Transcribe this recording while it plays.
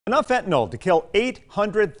Enough fentanyl to kill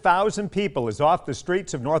 800,000 people is off the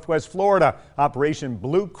streets of Northwest Florida. Operation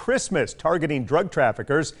Blue Christmas targeting drug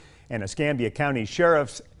traffickers. And Escambia County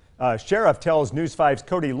Sheriff tells News 5's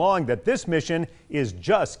Cody Long that this mission is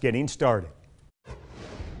just getting started.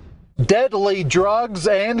 Deadly drugs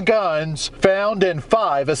and guns found in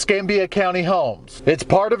 5 Escambia County homes. It's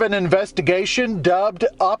part of an investigation dubbed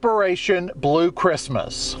Operation Blue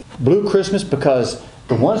Christmas. Blue Christmas because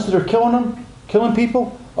the ones that are killing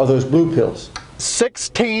people are those blue pills.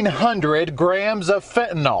 1,600 grams of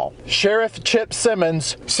fentanyl. Sheriff Chip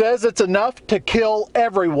Simmons says it's enough to kill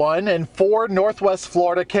everyone in 4 Northwest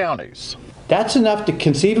Florida counties. That's enough to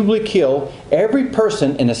conceivably kill every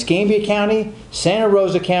person in Escambia County, Santa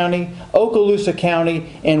Rosa County, Okaloosa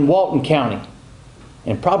County, and Walton County,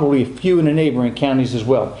 and probably a few in the neighboring counties as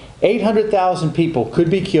well. 800,000 people could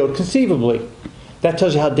be killed conceivably. That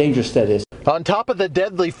tells you how dangerous that is. On top of the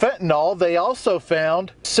deadly fentanyl, they also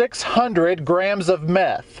found 600 grams of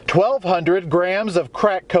meth, 1,200 grams of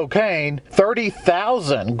crack cocaine,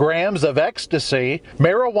 30,000 grams of ecstasy,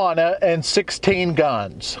 marijuana, and 16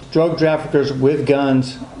 guns. Drug traffickers with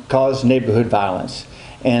guns cause neighborhood violence.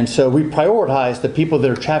 And so we prioritize the people that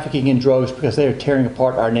are trafficking in drugs because they are tearing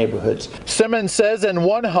apart our neighborhoods. Simmons says in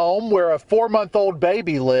one home where a 4-month-old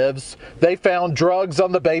baby lives, they found drugs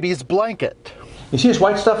on the baby's blanket. You see this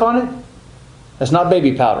white stuff on it? That's not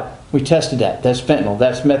baby powder. We tested that. That's fentanyl.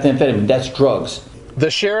 That's methamphetamine. That's drugs. The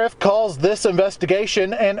sheriff calls this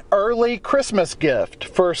investigation an early Christmas gift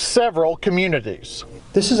for several communities.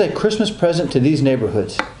 This is a Christmas present to these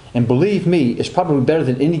neighborhoods. And believe me, it's probably better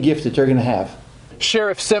than any gift that they're going to have.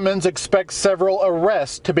 Sheriff Simmons expects several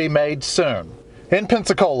arrests to be made soon. In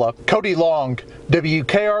Pensacola, Cody Long,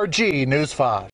 WKRG News 5.